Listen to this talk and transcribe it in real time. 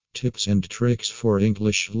Tips and tricks for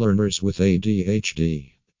English learners with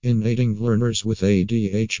ADHD. In aiding learners with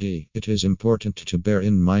ADHD, it is important to bear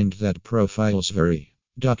in mind that profiles vary.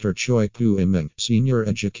 Dr. Choi Poo-imeng, senior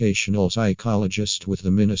educational psychologist with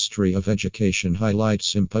the Ministry of Education,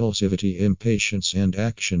 highlights impulsivity, impatience, and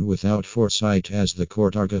action without foresight as the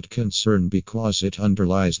core target concern because it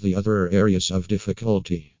underlies the other areas of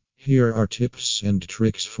difficulty. Here are tips and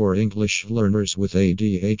tricks for English learners with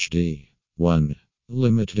ADHD. 1.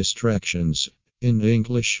 Limit distractions. In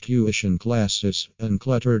English tuition classes,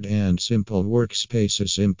 uncluttered and simple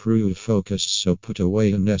workspaces improve focus, so put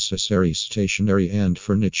away unnecessary stationery and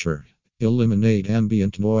furniture. Eliminate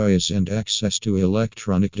ambient noise and access to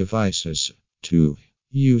electronic devices. 2.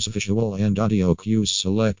 Use visual and audio cues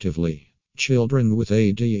selectively. Children with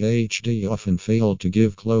ADHD often fail to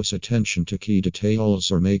give close attention to key details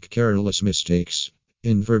or make careless mistakes.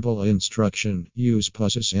 In verbal instruction, use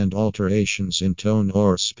pauses and alterations in tone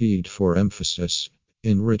or speed for emphasis.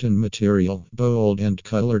 In written material, bold and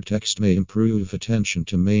colored text may improve attention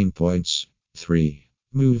to main points. 3.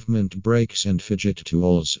 Movement breaks and fidget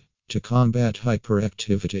tools. To combat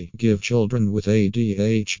hyperactivity, give children with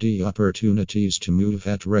ADHD opportunities to move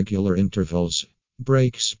at regular intervals.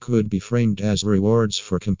 Breaks could be framed as rewards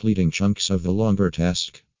for completing chunks of a longer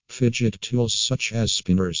task. Fidget tools such as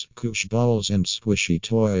spinners, koosh balls, and squishy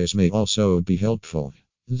toys may also be helpful.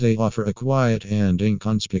 They offer a quiet and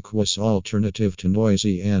inconspicuous alternative to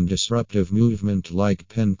noisy and disruptive movement like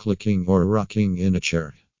pen clicking or rocking in a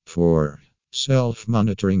chair. 4.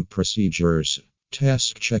 Self-monitoring procedures.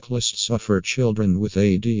 Task checklists offer children with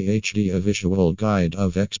ADHD a visual guide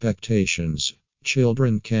of expectations.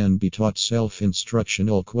 Children can be taught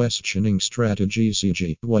self-instructional questioning strategies,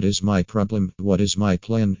 e.g., what is my problem, what is my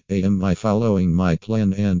plan, am I following my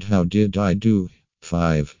plan, and how did I do?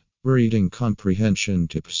 5. Reading comprehension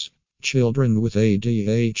tips. Children with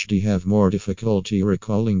ADHD have more difficulty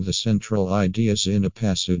recalling the central ideas in a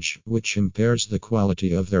passage, which impairs the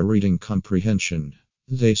quality of their reading comprehension.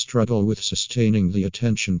 They struggle with sustaining the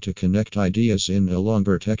attention to connect ideas in a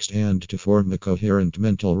longer text and to form a coherent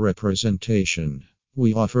mental representation.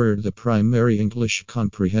 We offer the primary English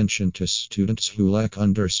comprehension to students who lack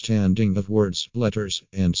understanding of words, letters,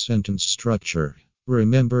 and sentence structure.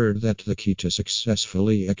 Remember that the key to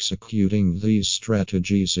successfully executing these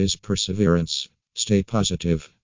strategies is perseverance. Stay positive.